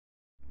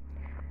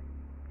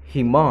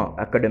හිමා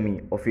ඇකඩමි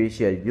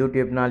official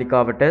YouTube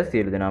නාලිකාවට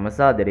සියලු දෙනාම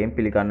සාදරයෙන්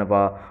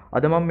පිළිගන්නවා.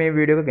 අද මම මේ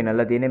වීඩියෝ එක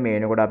ගෙනල්ලා තියෙන්නේ මේ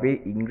වෙනකොට අපි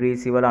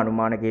ඉංග්‍රීසි වල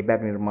අනුමාන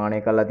කීපයක් නිර්මාණය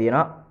කරලා තියෙන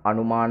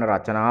අනුමාන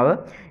රචනාව.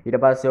 ඊට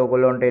පස්සේ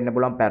ඕගොල්ලන්ට එන්න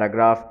පුළුවන්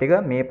පැරග්‍රාෆ් ටික.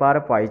 මේ පාර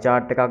පයි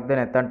chart එකක්ද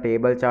නැත්නම්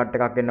ටේබල් chart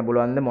එකක් එන්න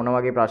පුළුවන්ද මොන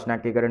වගේ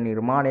ප්‍රශ්නයක් එකට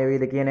නිර්මාණය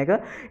වෙයිද කියන එක.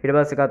 ඊට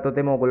පස්සේ ගත්තොත්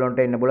එimhe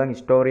ඕගොල්ලන්ට එන්න පුළුවන්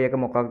ස්ටෝරි එක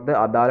මොකක්ද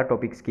අදාළ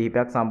ටොපික්ස්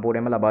කිහිපයක්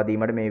සම්පූර්ණයෙන්ම ලබා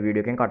දීමට මේ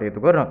වීඩියෝ එකෙන්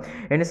කටයුතු කරනවා.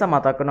 ඒ නිසා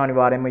මතක් කරනවා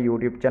අනිවාර්යයෙන්ම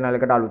YouTube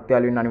channel එකට අලුත්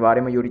යාළුවෝ ඉන්න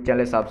අනිවාර්යයෙන්ම YouTube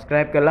channel එක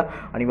subscribe කරලා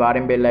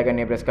අනිවාර්යෙන් bell icon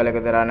එක press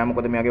කරලා දාන්න.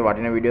 මොකද මේ වගේ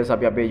වටින videos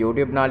අපි අපේ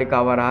YouTube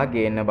නාලිකාව හරහා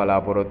ගේන්න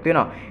බලාපොරොත්තු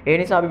වෙනවා. ඒ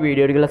නිසා අපි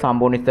වීඩියෝ එක ගිහලා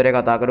සම්පූර්ණ විස්තරය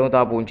කතා කරමු.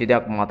 තා පුංචි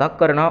දෙයක් මතක්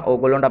කරනවා.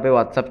 ඕගොල්ලන්ට අපේ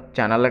WhatsApp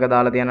channel එක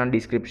දාලා තියෙනවා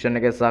description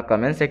එකේ සහ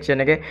comment section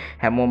එකේ.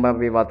 හැමෝම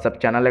අපේ WhatsApp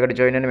channel එකට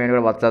join වෙන්න.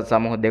 මේකට WhatsApp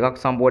සමූහ දෙකක්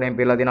සම්පූර්ණයෙන්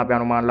පිළිලා තියෙනවා. අපි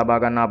අනුමාන ලබා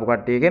ගන්න ආපු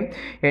කට්ටියගෙන්.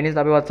 ඒ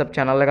නිසා අපි WhatsApp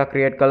channel එකක්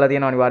create කරලා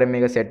තියෙනවා. අනිවාර්යෙන්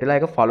මේක set වෙලා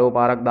ඒක follow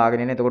පාරක්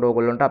දාගෙන ඉන්න. එතකොට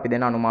ඕගොල්ලන්ට අපි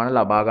දෙන අනුමාන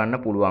ලබා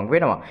ගන්න පුළුවන්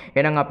වෙනවා.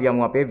 එහෙනම් අපි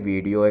යමු අපේ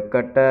වීඩියෝ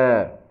එකට.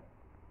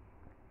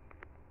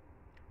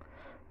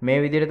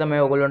 මේ විදිහට තමයි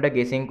ඔයගොල්ලන්ට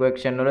guessing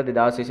question වල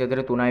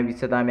 2024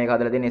 3:20 තමයි මේක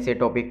හදලා තියෙන essay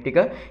topic ටික.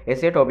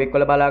 essay topic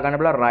වල බලා ගන්න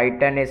බලලා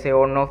write an essay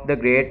on of the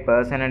great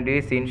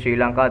personalities in Sri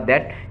Lanka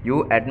that you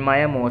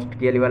admire most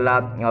කියලා ඉවරලා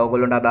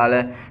ඔයගොල්ලන්ට අදාළ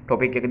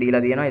topic එක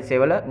දීලා තියෙනවා essay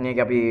වල.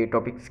 මේක අපි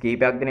topics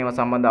කීපයක් දෙන ඒවා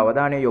සම්බන්ධ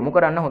අවධානය යොමු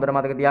කරන්න. හොඳට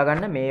මතක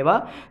තියාගන්න මේවා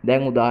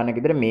දැන් උදාහරණයක්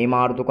විදිහට මේ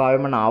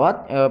මාතෘකාවෙම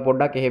නාවත්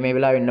පොඩ්ඩක් එහෙම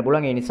වෙලා වෙන්න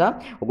පුළුවන්. ඒ නිසා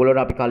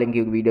ඔයගොල්ලන්ට අපි කලින්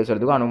කිව්ව වීඩියෝස්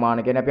වල දුක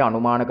අනුමාන කියන්නේ අපි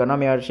අනුමාන කරනවා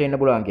මේ වර්ෂේ ඉන්න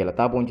පුළුවන් කියලා.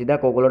 තා පුංචි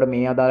දෙයක් ඔයගොල්ලන්ට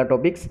මේ අදාළ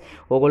topics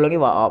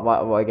ඔයගොල්ලෝගේ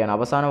කියන්නේ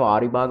අවසාන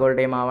වාරි භාග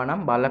වලට එම ආවා නම්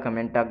බලලා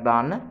කමෙන්ට් එකක්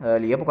දාන්න.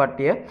 ලියපු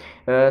කට්ටිය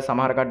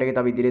සමහර කට්ටියගේ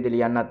තව ඉදිරියට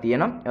ලියන්නත්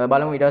තියෙනවා.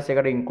 බලමු ඊට පස්සේ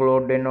ඒකට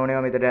ඉන්ක්ලූඩ් වෙන්න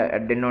ඕනේවා මෙතන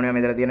ඇඩ් වෙන්න ඕනේවා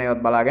මෙතන තියෙන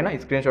ඒවත් බලාගෙන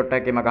ස්ක්‍රීන්ෂොට්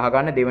එකක් එම ගහ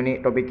ගන්න. දෙවෙනි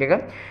ටොපික් එක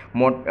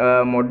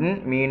modern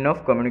mean of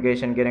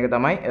communication කියන එක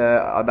තමයි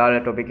අදාළ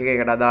ටොපික් එක.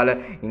 ඒකට අදාළ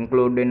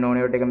ඉන්ක්ලූඩ් වෙන්න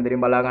ඕනේවට එක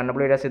මෙතනින් බලා ගන්න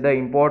පුළුවන්. ඊට පස්සේ the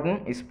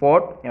important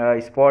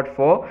sport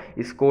for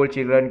school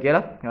children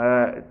කියලා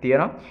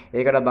තියෙනවා.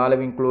 ඒකට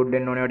අදාළව ඉන්ක්ලූඩ්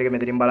වෙන්න ඕනේවට එක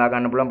මෙතනින් බලා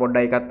ගන්න පුළුවන්.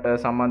 පොඩ්ඩක් ඒකත්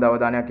සම්බන්ධ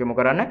අවධානයක් යොමු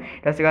කරන්න.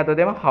 ඊට පස්සේ ගත්තොත්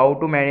how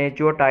to manage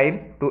your time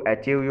to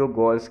achieve your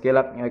goals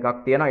කියලා එකක්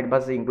තියෙනවා. ඊට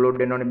පස්සේ include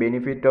වෙන්න ඕනේ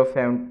benefit of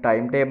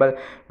time table.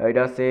 ඊට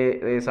පස්සේ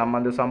ඒ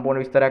සම්බන්ධ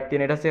සම්පූර්ණ විස්තරයක්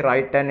තියෙනවා. ඊට පස්සේ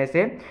write an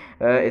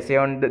essay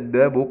on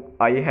the book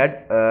I had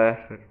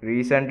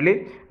recently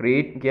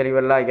read කියලා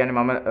ඉවරලා. ඒ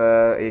කියන්නේ මම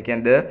ඒ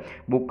කියන්නේ the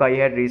book I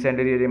had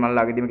recently read මම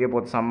ළඟදීම කියපු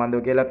පොත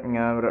සම්බන්ධව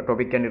කියලා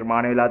topic එක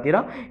නිර්මාණය වෙලා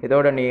තියෙනවා.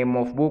 එතකොට name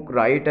of book,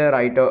 writer,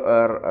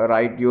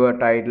 write your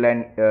title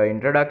and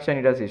introduction.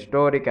 ඊට පස්සේ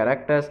story,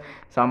 characters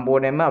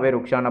සම්පූර්ණයෙන්ම අපේ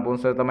රුක්ෂාන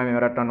අපුන්සල තමයි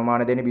මේවට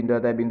අනුමාන දෙන්නේ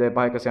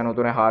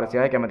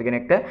 0.05 කැමති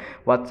කෙනෙක්ට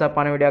WhatsApp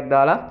පණිවිඩයක්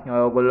දාලා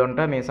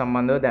ඔයගොල්ලන්ට මේ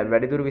සම්බන්ධව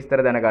වැඩිදුර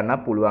විස්තර දැනගන්න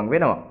පුළුවන්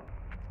වෙනවා.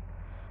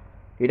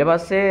 ඊට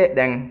පස්සේ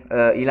දැන්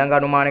ඊළඟ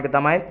අනුමාන එක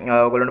තමයි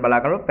ඔයගොල්ලන්ට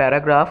බලා ගන්න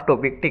paragraph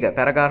topic ටික.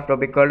 paragraph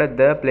topic වලට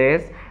the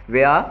place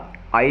where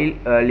I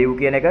live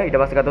කියන එක. ඊට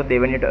පස්සේ ගත්තොත්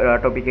දෙවෙනි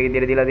topic එක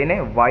ඉදිරියට දීලා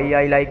තියෙන්නේ why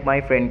I like my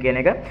friend කියන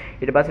එක.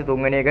 ඊට පස්සේ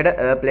තුන්වෙනි එකට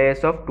a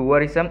place of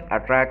tourism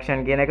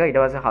attraction කියන එක. ඊට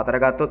පස්සේ හතර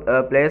ගත්තොත් a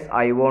place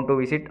I want to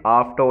visit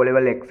after O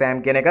level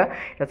exam කියන එක.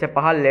 ඊට පස්සේ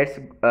පහ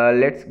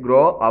let's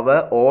grow our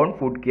own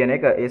food කියන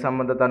එක. ඒ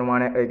සම්බන්ධ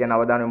අනුමාන ඒ කියන්නේ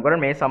අවධානය යොමු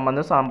කරන්න. මේ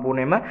සම්බන්ධව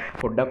සම්පූර්ණයෙන්ම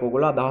පොඩ්ඩක්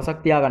ඔයගොල්ලෝ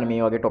අදහසක් තියාගන්න.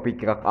 මේ වගේ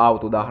topic එකක්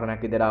ආවොත්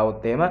උදාහරණයක් විදිහට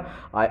ආවොත් එහෙම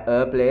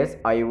a place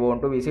I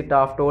want to visit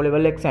after O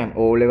level exam.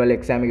 O level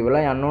exam එක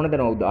ඉවරලා යන්න ඕනේ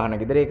දැන්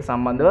උදාහරණයක් විදිහට ඒක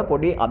සම්බන්ධව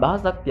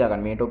අදහසක්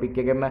තියාගන්න. මේ ටොපික්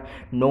එකෙම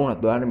නොවුනත්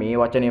උදාහරණ මේ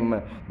වචනයෙම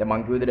දැන්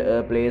මං කිව්ව විදිහට a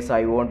place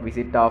I want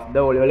visit after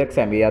the O level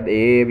exam.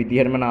 ඒ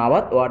විදිහටම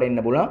නාවත් ඔයාට එන්න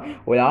පුළුවන්.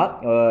 ඔයා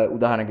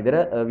උදාහරණයක්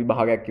විදිහට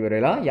විභාගයක් ඉවර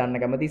වෙලා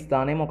යන්න කැමති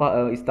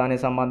ස්ථානයේ ස්ථානය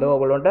සම්බන්ධව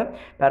ඔයගොල්ලන්ට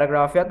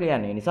පැරග්‍රාෆ් එකක්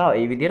ලියන්න. ඒ නිසා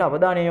මේ විදිහට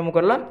අවධානය යොමු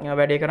කරලා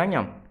වැඩේ කරන්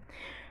යමු.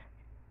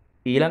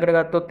 ඊළඟට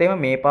ගත්තොත්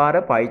එහෙම මේ පාර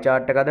පයි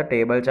chart එකද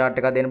ටේබල් chart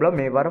එකද දෙන්න බලමු.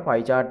 මේ පාර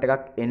පයි chart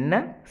එකක් එන්න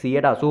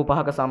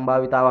 185ක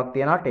සම්භාවිතාවක්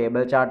තියෙනවා.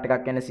 ටේබල් chart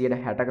එකක් එන්න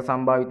 160ක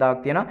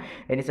සම්භාවිතාවක් තියෙනවා.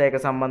 ඒ නිසා ඒක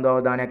සම්බන්ධව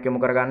අවධානයක්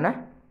යොමු කරගන්න.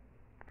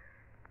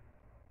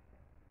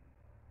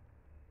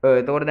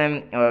 එතකොට දැන්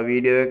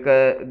වීඩියෝ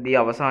එකදී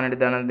අවසානයේදී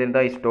දැන දෙන්න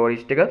තව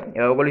ස්ටෝරීස් ටික.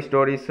 ඔයගොල්ලෝ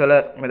ස්ටෝරීස් වල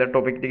මෙතන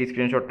ටොපික් ටික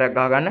ස්ක්‍රීන්ෂොට් එකක්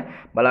ගහගන්න.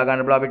 බලා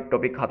ගන්න බලලා අපි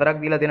ටොපික්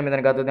හතරක් දීලා තියෙනවා.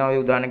 මෙතන ගත්තොත් දැන් අපි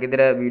උදාහරණයක්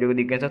විදිහට වීඩියෝ එක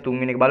දිග්ග නිසා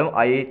තුන්වෙනි එක බලමු.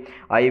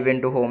 I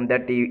went to home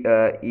that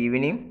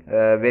evening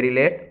very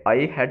late.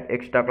 I had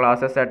extra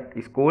classes at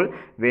school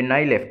when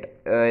I left.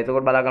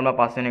 එතකොට බලා ගන්න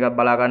පස්වෙනි එකක්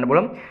බලා ගන්න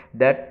බලමු.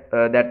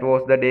 that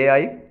was the day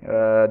I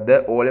the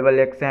O level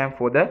exam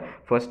for the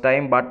first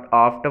time but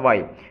after why.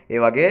 ඒ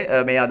වගේ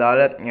මේ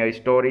අදාළ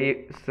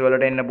ස්ටෝරීස්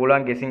වලට එන්න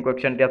පුළුවන් guessing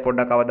question ටික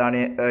පොඩ්ඩක්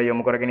අවධානය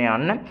යොමු කරගෙන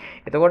යන්න.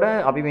 එතකොට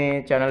අපි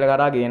මේ channel එක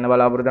කරා ගේන්න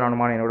බලාපොරොත්තු වෙන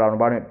අනුමාන එනකොට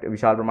අනුමාන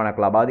විශාල ප්‍රමාණයක්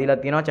ලබා දීලා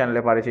තියෙනවා. channel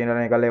එක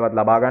පරිශීලනය කරලා ඒවත්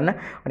ලබා ගන්න.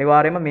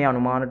 අනිවාර්යයෙන්ම මේ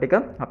අනුමාන ටික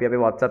අපි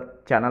අපේ WhatsApp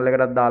channel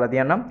එකටත් දාලා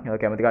තියන්නම්.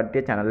 කැමති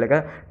කට්ටිය channel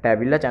එකට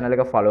ඇවිල්ලා channel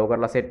එක follow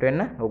කරලා set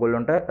වෙන්න.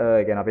 ඕගොල්ලොන්ට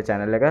ඒ කියන්නේ අපේ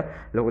channel එක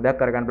ලොකු දෙයක්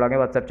කරගන්න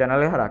පුළුවන් WhatsApp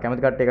channel එක හරහා.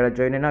 කැමති කට්ටිය එකට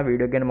join වෙනවා.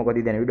 වීඩියෝ එක ගැන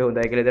මොකද ඉතින් වීඩියෝ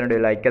හොඳයි කියලා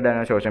දෙනවා. like එක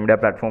දාන්න social media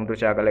platform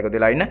තුල share කරලා එකතු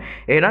වෙලා ඉන්න.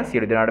 එහෙනම්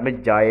සියලු දෙනාටම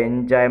ජයෙන්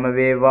ජයම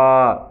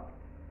වේවා.